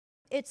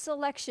It's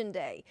Election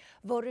Day.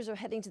 Voters are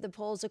heading to the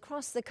polls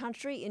across the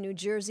country. In New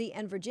Jersey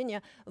and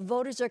Virginia,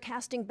 voters are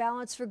casting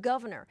ballots for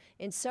governor.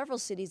 In several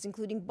cities,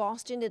 including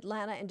Boston,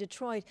 Atlanta, and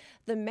Detroit,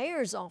 the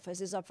mayor's office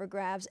is up for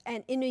grabs.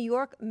 And in New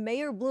York,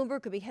 Mayor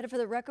Bloomberg could be headed for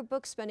the record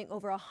books, spending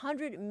over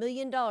 $100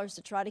 million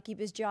to try to keep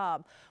his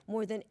job,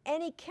 more than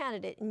any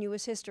candidate in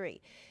U.S.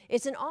 history.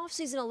 It's an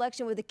off-season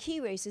election with the key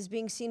races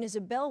being seen as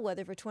a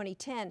bellwether for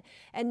 2010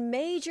 and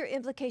major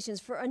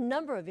implications for a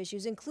number of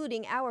issues,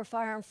 including our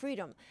firearm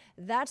freedom.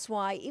 That's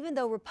why, even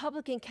though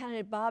Republican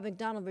candidate Bob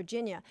McDonnell of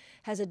Virginia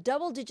has a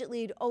double-digit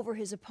lead over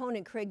his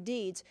opponent Craig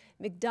Deeds,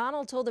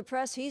 McDonnell told the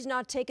press he's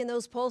not taking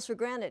those polls for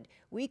granted.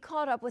 We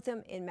caught up with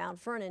him in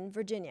Mount Vernon,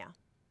 Virginia.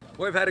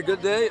 Well, we've had a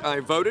good day. I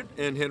voted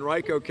in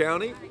Henrico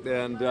County,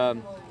 and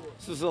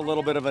this is a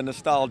little bit of a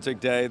nostalgic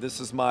day.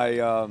 This is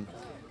my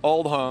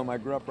old home. I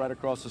grew up right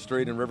across the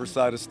street in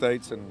Riverside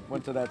Estates and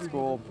went to that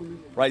school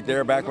right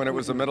there back when it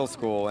was a middle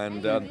school.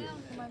 And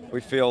we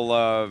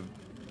feel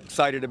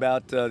excited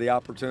about the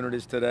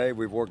opportunities today.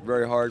 We've worked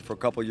very hard for a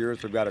couple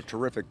years. We've got a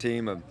terrific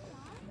team of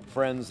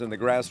friends in the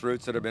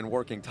grassroots that have been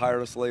working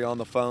tirelessly on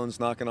the phones,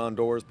 knocking on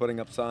doors, putting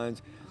up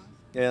signs.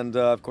 And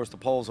of course the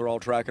polls are all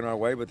tracking our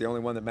way, but the only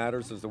one that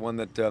matters is the one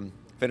that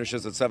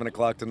finishes at 7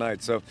 o'clock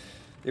tonight. So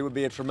it would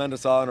be a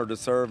tremendous honor to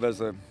serve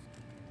as a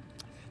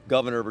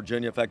governor of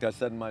Virginia. In fact, I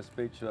said in my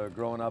speech,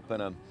 growing up in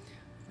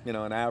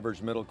an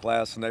average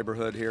middle-class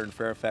neighborhood here in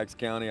Fairfax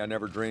County, I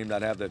never dreamed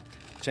I'd have the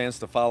chance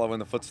to follow in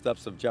the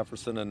footsteps of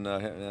Jefferson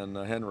and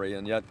Henry,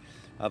 and yet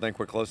I think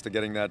we're close to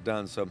getting that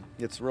done. So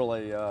it's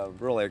really,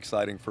 really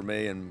exciting for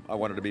me, and I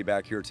wanted to be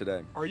back here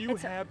today. Are you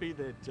happy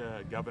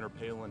that Governor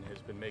Palin has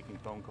been making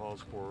phone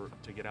calls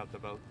to get out the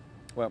vote?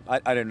 Well, I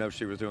didn't know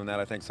she was doing that.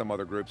 I think some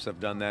other groups have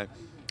done that.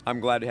 I'm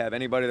glad to have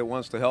anybody that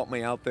wants to help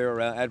me out there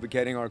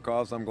advocating our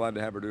cause. I'm glad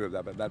to have her do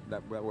that, but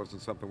that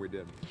wasn't something we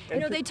did.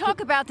 You know, they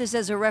talk about this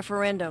as a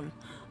referendum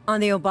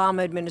on the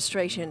Obama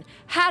administration.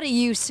 How do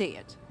you see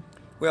it?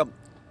 Well,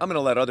 I'm going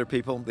to let other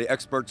people, the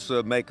experts,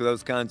 make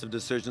those kinds of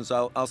decisions.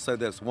 I'll say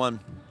this.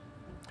 One,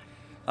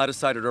 I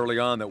decided early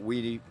on that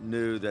we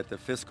knew that the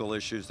fiscal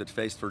issues that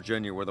faced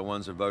Virginia were the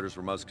ones that voters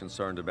were most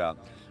concerned about.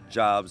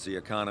 Jobs, the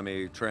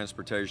economy,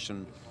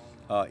 transportation,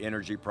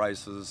 energy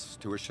prices,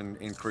 tuition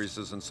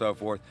increases, and so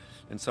forth.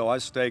 And so I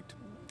staked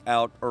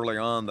out early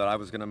on that I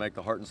was going to make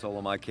the heart and soul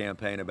of my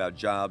campaign about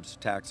jobs,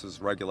 taxes,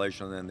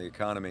 regulation, and the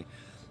economy.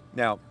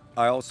 Now,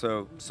 I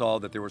also saw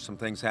that there were some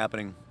things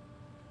happening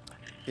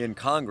in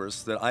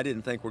Congress that I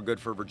didn't think were good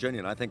for Virginia,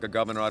 and I think a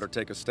governor ought to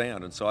take a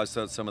stand. And so I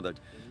said some of the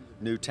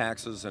new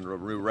taxes and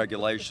new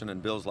regulation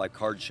and bills like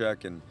card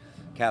check and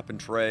cap and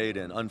trade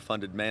and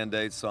unfunded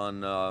mandates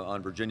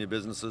on Virginia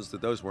businesses,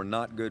 that those were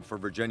not good for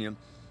Virginia.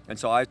 And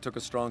so I took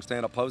a strong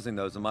stand opposing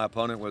those, and my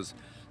opponent was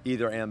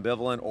either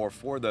ambivalent or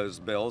for those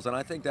bills. And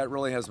I think that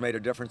really has made a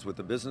difference with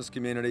the business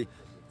community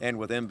and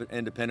with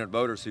independent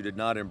voters who did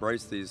not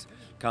embrace these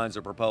kinds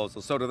of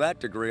proposals. So to that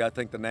degree, I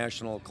think the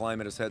national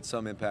climate has had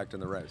some impact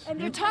in the race.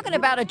 And you're talking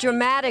about a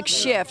dramatic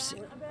shift.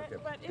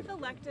 But if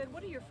elected,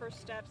 what are your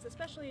first steps,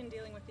 especially in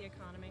dealing with the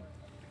economy?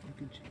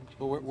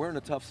 Well, we're in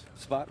a tough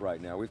spot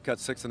right now. We've cut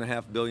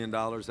 $6.5 billion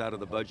out of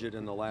the budget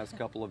in the last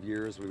couple of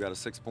years. We've got a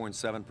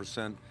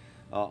 6.7%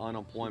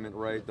 unemployment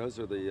rate. Those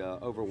are the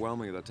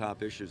overwhelmingly the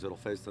top issues that'll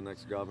face the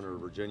next governor of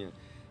Virginia.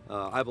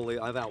 I believe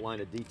I've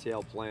outlined a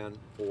detailed plan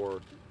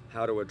for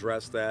how to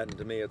address that, and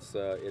to me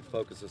it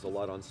focuses a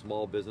lot on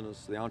small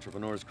business. The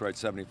entrepreneurs create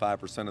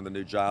 75% of the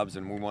new jobs,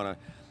 and we want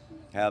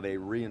to have a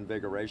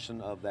reinvigoration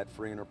of that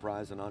free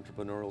enterprise and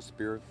entrepreneurial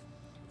spirit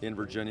in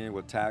Virginia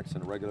with tax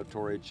and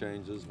regulatory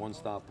changes,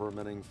 one-stop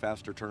permitting,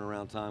 faster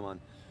turnaround time on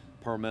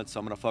permits.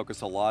 I'm going to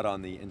focus a lot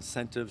on the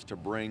incentives to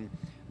bring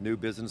new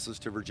businesses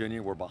to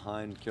Virginia. We're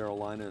behind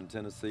Carolina and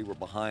Tennessee. We're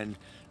behind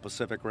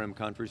Pacific Rim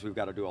countries. We've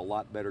got to do a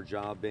lot better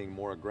job being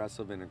more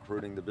aggressive in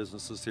recruiting the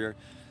businesses here.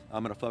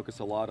 I'm going to focus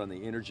a lot on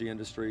the energy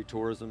industry,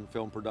 tourism,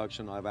 film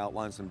production. I've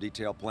outlined some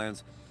detailed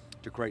plans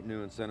to create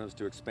new incentives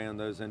to expand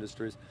those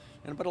industries.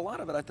 But a lot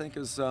of it, I think,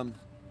 is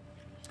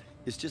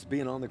just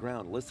being on the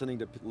ground, listening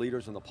to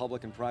leaders in the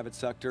public and private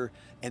sector,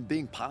 and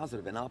being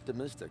positive and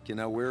optimistic. You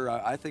know,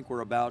 I think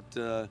we're about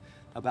to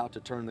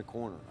turn the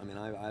corner. I mean,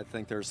 I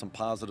think there's some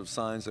positive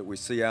signs that we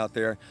see out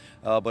there,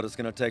 but it's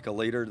going to take a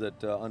leader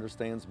that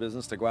understands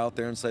business to go out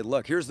there and say,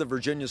 look, here's the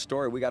Virginia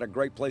story. We got a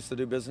great place to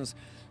do business.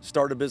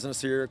 Start a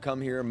business here,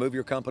 come here, move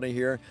your company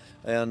here,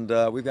 and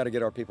we've got to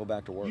get our people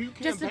back to work. You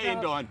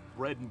campaigned on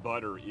bread and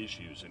butter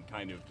issues and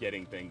kind of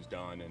getting things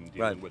done and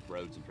dealing with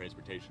roads and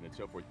transportation and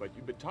so forth, but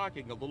you've been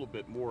talking a little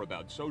bit more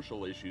about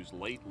social issues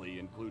lately,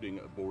 including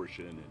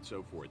abortion and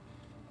so forth.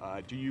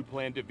 Do you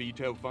plan to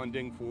veto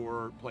funding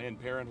for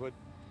Planned Parenthood?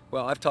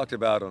 Well, I've talked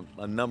about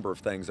a number of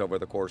things over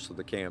the course of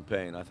the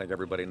campaign. I think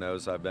everybody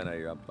knows I've been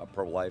a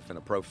pro-life and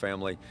a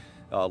pro-family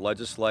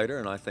legislator,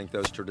 and I think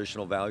those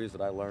traditional values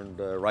that I learned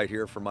right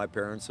here from my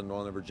parents in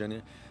Northern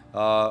Virginia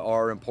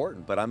are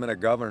important. But I'm going to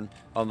govern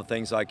on the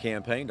things I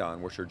campaigned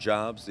on, which are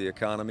jobs, the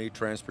economy,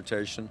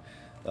 transportation,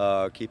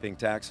 keeping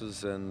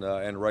taxes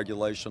and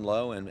regulation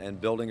low,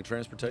 and building a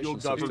transportation You'll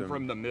system. govern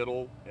from the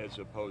middle as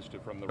opposed to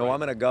from the No, right? I'm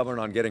going to govern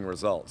on getting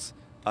results.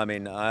 I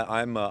mean,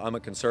 I'm a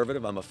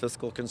conservative. I'm a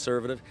fiscal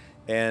conservative,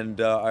 and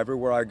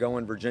everywhere I go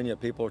in Virginia,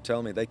 people are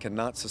telling me they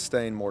cannot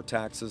sustain more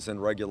taxes and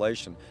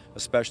regulation,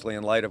 especially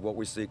in light of what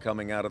we see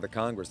coming out of the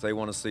Congress. They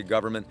want to see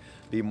government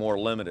be more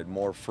limited,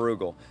 more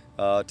frugal,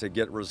 to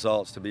get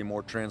results, to be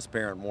more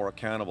transparent, more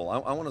accountable.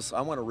 I want to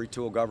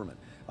retool government.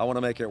 I want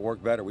to make it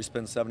work better. We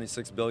spend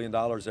 $76 billion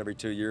every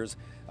 2 years.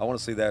 I want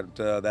to see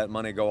that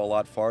money go a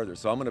lot farther.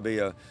 So I'm going to be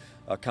a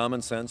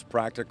common sense,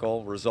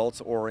 practical,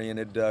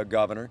 results-oriented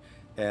governor.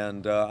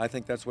 And I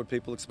think that's what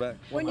people expect.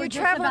 When you're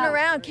traveling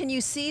around, can you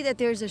see that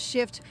there's a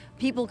shift,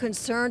 people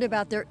concerned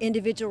about their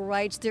individual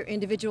rights, their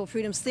individual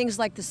freedoms, things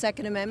like the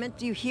Second Amendment?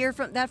 Do you hear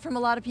that from a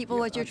lot of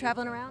people as you're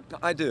traveling around?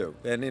 I do.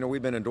 And, you know,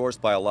 we've been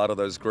endorsed by a lot of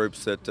those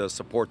groups that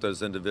support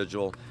those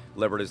individual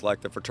liberties, like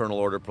the Fraternal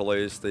Order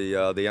Police, the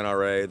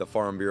NRA, the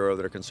Farm Bureau,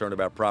 that are concerned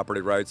about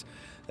property rights.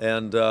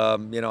 And,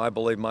 you know, I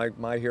believe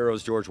my hero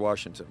is George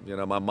Washington. You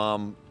know, my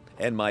mom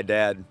and my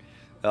dad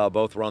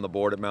both were on the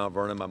board at Mount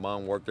Vernon. My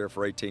mom worked there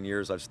for 18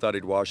 years. I've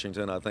studied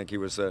Washington. I think he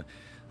was an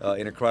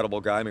incredible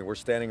guy. I mean, we're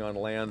standing on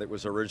land that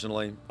was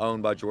originally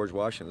owned by George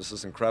Washington. This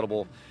is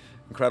incredible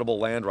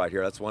land right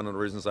here. That's one of the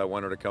reasons I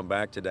wanted to come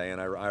back today. And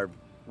I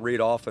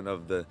read often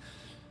of the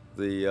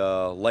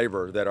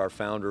labor that our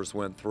founders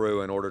went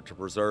through in order to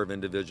preserve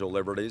individual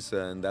liberties,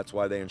 and that's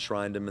why they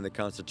enshrined them in the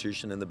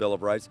Constitution and the Bill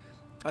of Rights.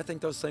 I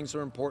think those things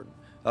are important,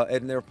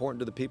 and they're important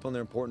to the people, and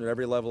they're important at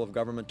every level of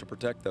government to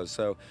protect those.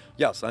 So,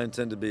 yes, I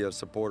intend to be a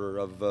supporter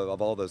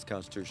of all those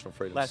constitutional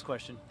freedoms. Last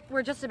question.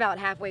 We're just about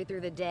halfway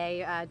through the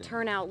day.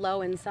 Turnout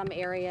low in some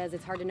areas.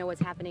 It's hard to know what's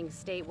happening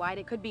statewide.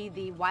 It could be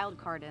the wild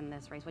card in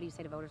this race. What do you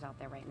say to voters out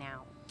there right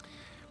now?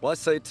 Well, I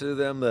say to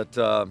them that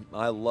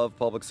I love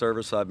public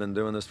service. I've been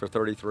doing this for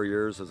 33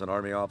 years as an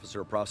Army officer,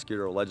 a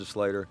prosecutor, a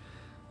legislator,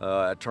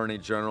 Attorney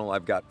General.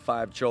 I've got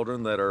 5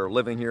 children that are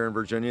living here in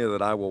Virginia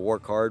that I will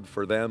work hard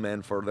for them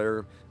and for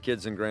their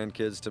kids and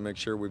grandkids to make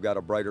sure we've got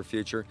a brighter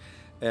future.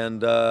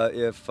 And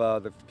if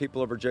the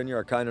people of Virginia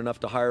are kind enough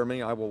to hire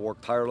me, I will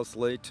work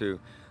tirelessly to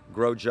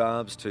grow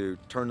jobs, to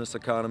turn this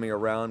economy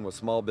around with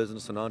small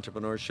business and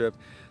entrepreneurship,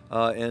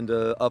 and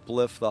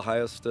uplift the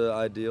highest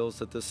ideals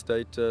that this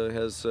state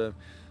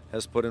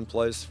has put in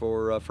place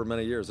for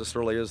many years. This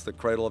really is the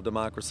cradle of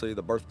democracy,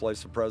 the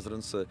birthplace of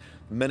presidents,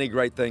 many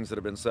great things that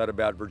have been said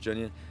about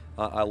Virginia.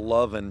 I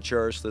love and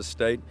cherish this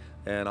state,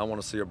 and I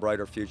want to see a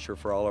brighter future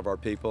for all of our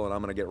people, and I'm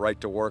going to get right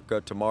to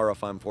work tomorrow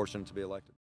if I'm fortunate to be elected.